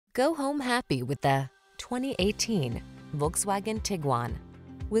Go home happy with the 2018 Volkswagen Tiguan.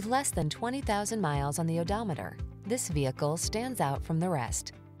 With less than 20,000 miles on the odometer, this vehicle stands out from the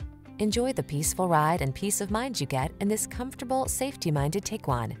rest. Enjoy the peaceful ride and peace of mind you get in this comfortable, safety-minded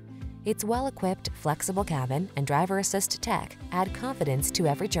Tiguan. Its well-equipped, flexible cabin and driver assist tech add confidence to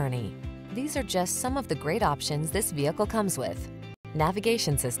every journey. These are just some of the great options this vehicle comes with: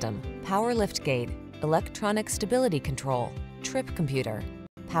 navigation system, power liftgate, electronic stability control, trip computer,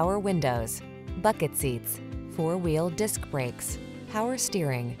 power windows, bucket seats, four-wheel disc brakes, power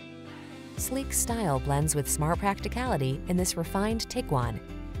steering. Sleek style blends with smart practicality in this refined Tiguan.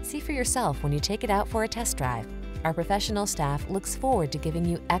 See for yourself when you take it out for a test drive. Our professional staff looks forward to giving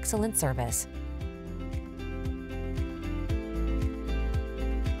you excellent service.